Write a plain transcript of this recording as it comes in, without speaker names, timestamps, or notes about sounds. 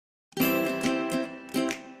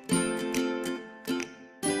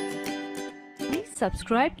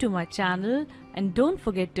subscribe to my channel and don't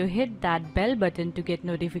forget to hit that bell button to get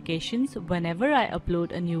notifications whenever I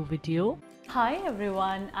upload a new video. Hi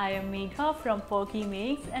everyone, I am Megha from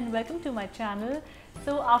Perkymegs and welcome to my channel.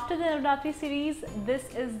 So after the Navratri series, this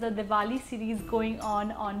is the Diwali series going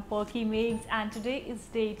on Perkymegs, and today is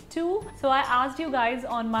day 2. So I asked you guys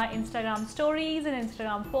on my Instagram stories and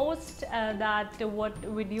Instagram post that what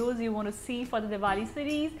videos you want to see for the Diwali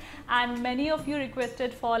series, and many of you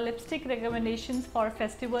requested for lipstick recommendations for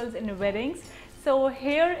festivals and weddings. So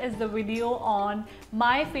here is the video on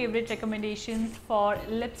my favorite recommendations for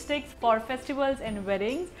lipsticks for festivals and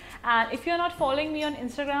weddings. And if you're not following me on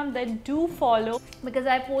Instagram, then do follow, because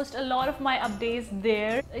I post a lot of my updates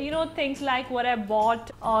there. You know, things like what I bought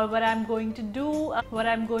or what I'm going to do, what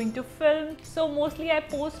I'm going to film. So mostly I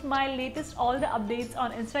post my latest all the updates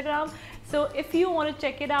on Instagram. So if you want to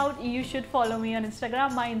check it out, you should follow me on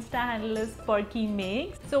Instagram. My Insta handle is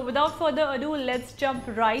Perkymegs. So without further ado, let's jump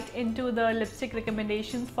right into the lipstick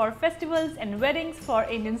recommendations for festivals and weddings for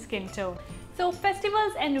Indian skin tone. So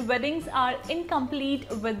festivals and weddings are incomplete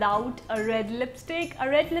without a red lipstick. A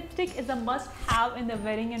red lipstick is a must-have in the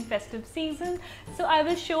wedding and festive season. So I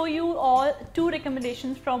will show you all 2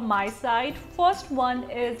 recommendations from my side. First one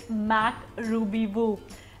is MAC Ruby Woo.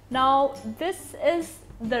 Now this is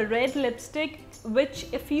the red lipstick which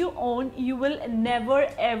if you own, you will never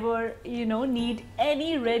ever need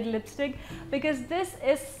any red lipstick, because this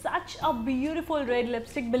is such a beautiful red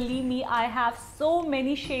lipstick. Believe me, I have so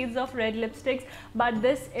many shades of red lipsticks, but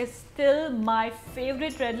this is still my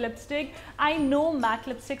favorite red lipstick. I know MAC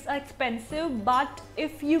lipsticks are expensive, but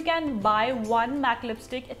if you can buy one MAC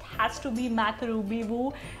lipstick, it has to be MAC Ruby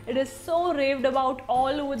Woo. It is so raved about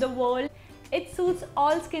all over the world. It suits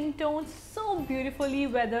all skin tones so beautifully,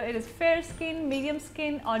 whether it is fair skin, medium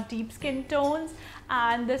skin or deep skin tones.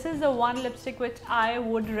 And this is the one lipstick which I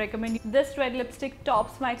would recommend. This red lipstick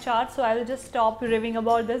tops my chart, so I will just stop raving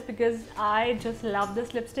about this because I just love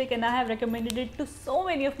this lipstick and I have recommended it to so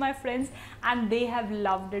many of my friends and they have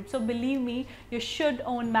loved it. So believe me, you should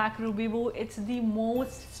own MAC Ruby Woo. It's the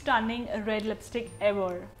most stunning red lipstick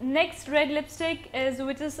ever. Next red lipstick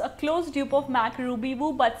which is a close dupe of MAC Ruby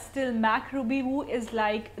Woo, but still MAC Ruby Woo is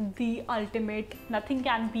like the ultimate. Nothing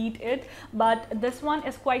can beat it, but this one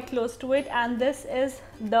is quite close to it, and this is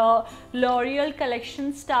the L'Oreal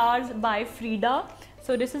Collection Stars by Freido.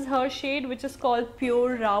 So this is her shade, which is called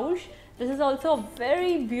Pure Rouge. This is also a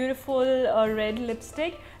very beautiful red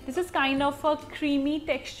lipstick. This is kind of a creamy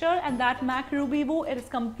texture, and that MAC Ruby Woo, it is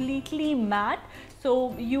completely matte,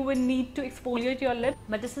 so you will need to exfoliate your lip.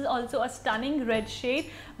 But this is also a stunning red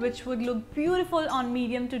shade which would look beautiful on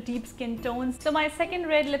medium to deep skin tones. So my second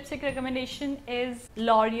red lipstick recommendation is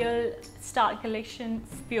L'Oreal Star Collection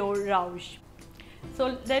Pure Rouge.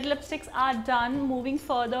 So red lipsticks are done. Moving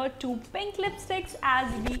further to pink lipsticks,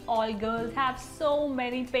 as we all girls have so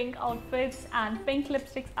many pink outfits and pink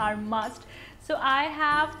lipsticks are must. So I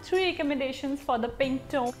have 3 recommendations for the pink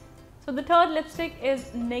tone. So the third lipstick is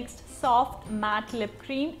NYX Soft Matte Lip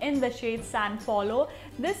Cream in the shade San Paulo.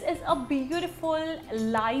 This is a beautiful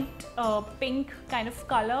light pink kind of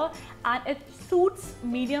color, and it suits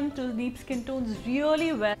medium to deep skin tones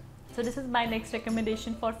really well. So this is my next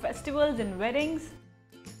recommendation for festivals and weddings.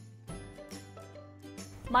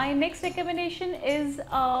 My next recommendation is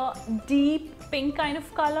a deep pink kind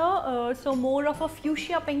of color, so more of a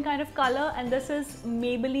fuchsia pink kind of color, and this is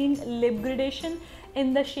Maybelline Lip Gradation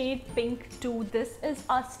in the shade Pink 2. This is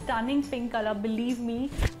a stunning pink color. Believe me,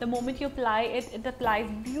 the moment you apply it, it applies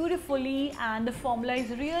beautifully, and the formula is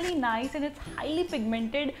really nice and it's highly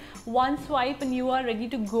pigmented. One swipe and you are ready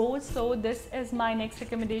to go. So this is my next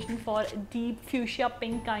recommendation for deep fuchsia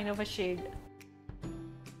pink kind of a shade.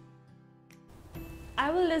 I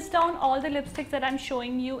will list down all the lipsticks that I'm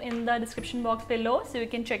showing you in the description box below, so you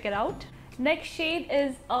can check it out. Next shade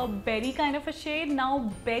is a berry kind of a shade.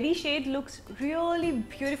 Now berry shade looks really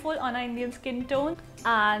beautiful on an Indian skin tone,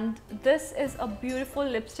 and this is a beautiful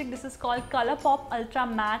lipstick. This is called Colourpop Ultra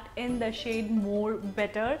Matte in the shade More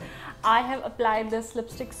Better. I have applied this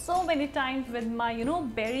lipstick so many times with my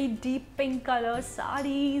very deep pink color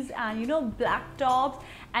sarees and black tops,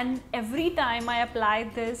 and every time I apply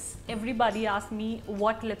this, everybody asks me,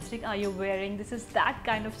 what lipstick are you wearing? This is that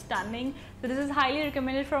kind of stunning. So this is highly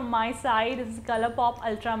recommended from my side. This is Colourpop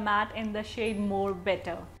Ultra Matte in the shade More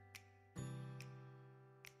Better.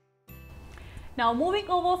 Now moving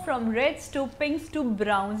over from reds to pinks to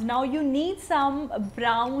browns. Now you need some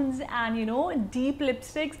browns and deep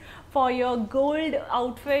lipsticks for your gold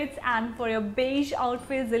outfits and for your beige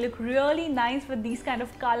outfits. They look really nice with these kind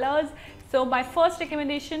of colors. So my first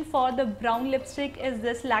recommendation for the brown lipstick is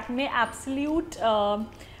this Lakme Absolute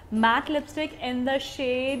matte lipstick in the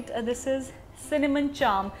shade, this is Cinnamon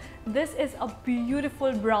Charm. This is a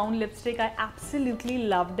beautiful brown lipstick. I absolutely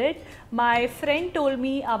loved it. My friend told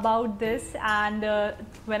me about this, and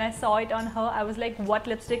when I saw it on her, I was like, what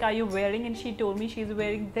lipstick are you wearing? And she told me she's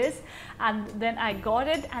wearing this, and then I got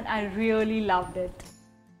it and I really loved it.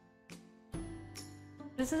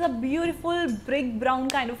 This is a beautiful brick brown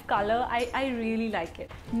kind of color. I really like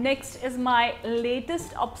it. Next is my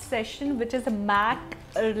latest obsession, which is a MAC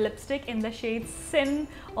lipstick in the shade Sin.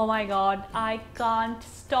 Oh my god, I can't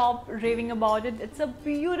stop raving about it. It's a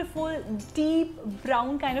beautiful deep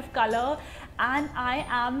brown kind of color, and I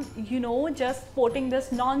am, you know, just sporting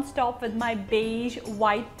this non-stop with my beige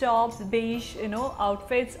white tops, beige, you know,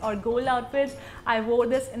 outfits or gold outfits. I wore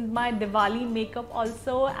this in my Diwali makeup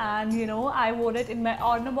also, and you know, I wore it in my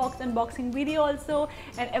Orna box unboxing video also,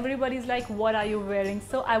 and everybody's like, what are you wearing?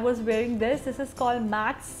 So I was wearing this. This is called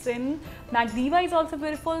MAC Sin. MAC Diva is also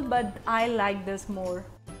beautiful, but I like this more.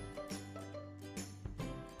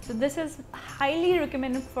 So this is highly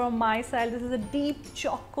recommended from my side. This is a deep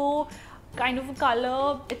choco kind of a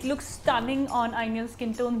color. It looks stunning on onion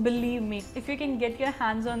skin tone. Believe me, if you can get your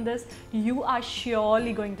hands on this, you are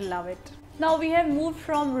surely going to love it. Now we have moved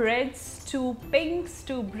from reds to pinks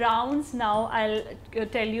to browns. Now I'll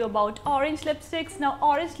tell you about orange lipsticks. Now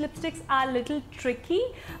orange lipsticks are a little tricky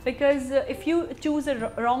because if you choose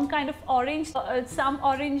a wrong kind of orange, some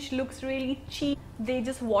orange looks really cheap. They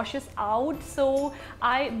just washes out. So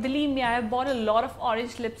believe me, I have bought a lot of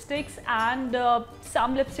orange lipsticks, and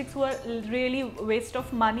some lipsticks were really waste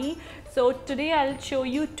of money. So today I'll show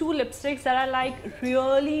you two lipsticks that are like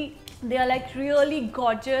really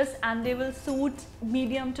gorgeous, and they will suit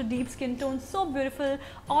medium to deep skin tones. So beautiful.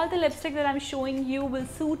 All the lipsticks that I'm showing you will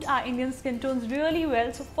suit our Indian skin tones really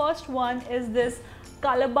well. So first one is this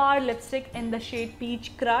Colorbar lipstick in the shade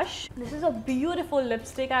Peach Crush. This is a beautiful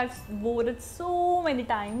lipstick. I've worn it so many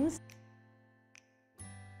times.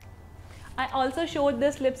 I also showed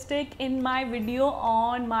this lipstick in my video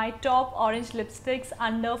on my top orange lipsticks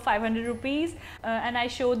under 500 rupees, and I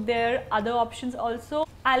showed their other options also.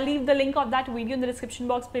 I'll leave the link of that video in the description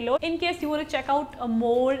box below. In case you want to check out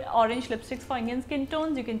more orange lipsticks for Indian skin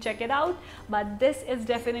tones, you can check it out. But this is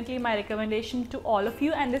definitely my recommendation to all of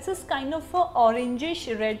you, and this is kind of a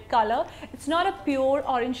orangish red color. It's not a pure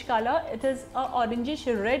orange color, it is a orangish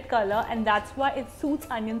red color, and that's why it suits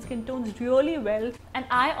onion skin tones really well. And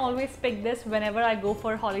I always pick this whenever I go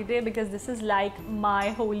for holiday because this is like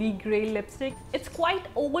my holy grail lipstick. It's quite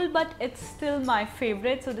old, but it's still my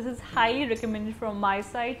favorite. So this is highly recommended from my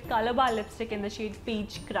side. Colorbar lipstick in the shade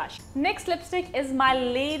Peach Crush. Next lipstick is my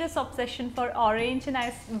latest obsession for orange, and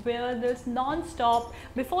I wear this non-stop.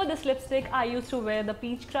 Before this lipstick, I used to wear the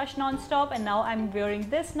Peach Crush non-stop, and now I'm wearing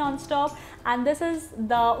this non-stop. And this is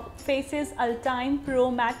the Faces Ultime Pro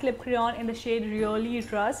Matte Lip Crayon in the shade Really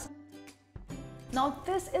Rust. Now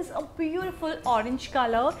this is a beautiful orange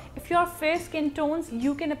color. If you are fair skin tones,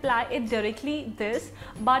 you can apply it directly this,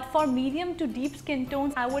 but for medium to deep skin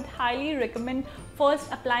tones, I would highly recommend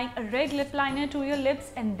first applying a red lip liner to your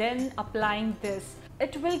lips and then applying this.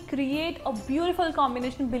 It will create a beautiful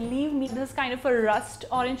combination. Believe me, this is kind of a rust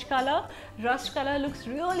orange color. Rust color looks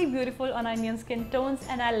really beautiful on onion skin tones,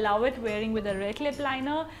 and I love it wearing with a red lip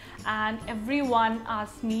liner. And everyone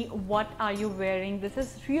asks me, what are you wearing? This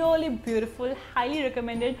is really beautiful, highly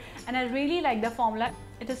recommended, and I really like the formula.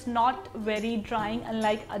 It is not very drying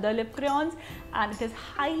unlike other lip crayons, and it is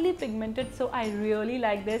highly pigmented, so I really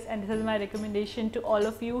like this, and this is my recommendation to all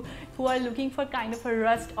of you who are looking for kind of a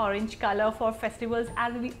rust orange color for festivals,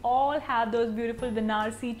 as we all have those beautiful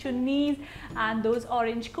Banarsi chunnis and those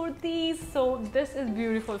orange kurtis. So this is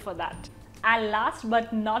beautiful for that. And last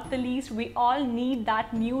but not the least, we all need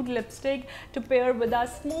that nude lipstick to pair with our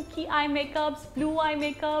smoky eye makeups, blue eye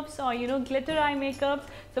makeups, or you know, glitter eye makeups.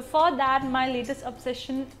 So for that, my latest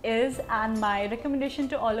obsession is, and my recommendation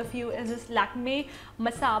to all of you is this Lakme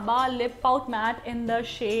Masaba Lip Pout Matte in the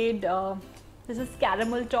shade this is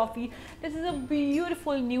Caramel Toffee. This is a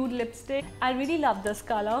beautiful nude lipstick. I really love this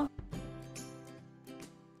color,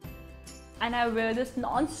 and I wear this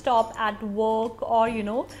non-stop at work, or you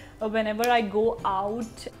know, whenever I go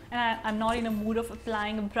out and I'm not in a mood of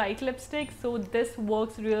applying a bright lipstick. So this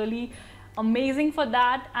works really amazing for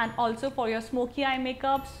that, and also for your smoky eye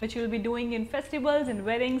makeups which you'll be doing in festivals and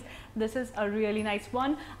weddings. This is a really nice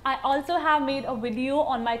one. I also have made a video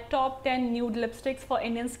on my top 10 nude lipsticks for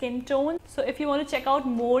Indian skin tone. So if you want to check out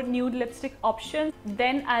more nude lipstick options,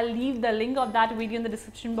 then I'll leave the link of that video in the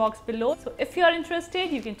description box below. So if you're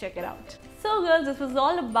interested, you can check it out. So girls, this was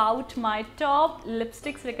all about my top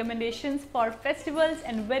lipsticks recommendations for festivals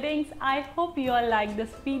and weddings. I hope you all like this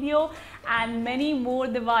video, and many more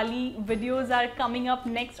Diwali videos are coming up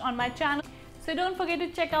next on my channel. So don't forget to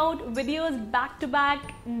check out videos back to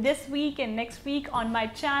back this week and next week on my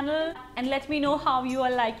channel, and let me know how you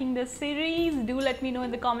are liking this series. Do let me know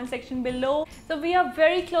in the comment section below. So we are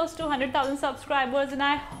very close to 100,000 subscribers, and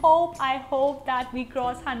I hope that we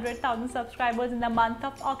cross 100,000 subscribers in the month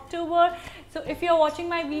of October. So if you're watching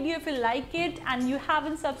my video, if you like it and you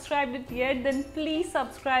haven't subscribed it yet, then please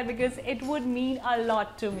subscribe because it would mean a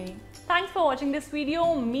lot to me. Thanks for watching this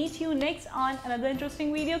video. Meet you next on another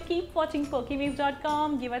interesting video. Keep watching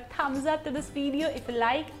Perkymegs.com. Give a thumbs up to this video if you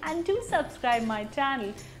like, and do subscribe my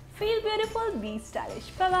channel. Feel beautiful, be stylish.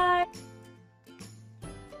 Bye bye.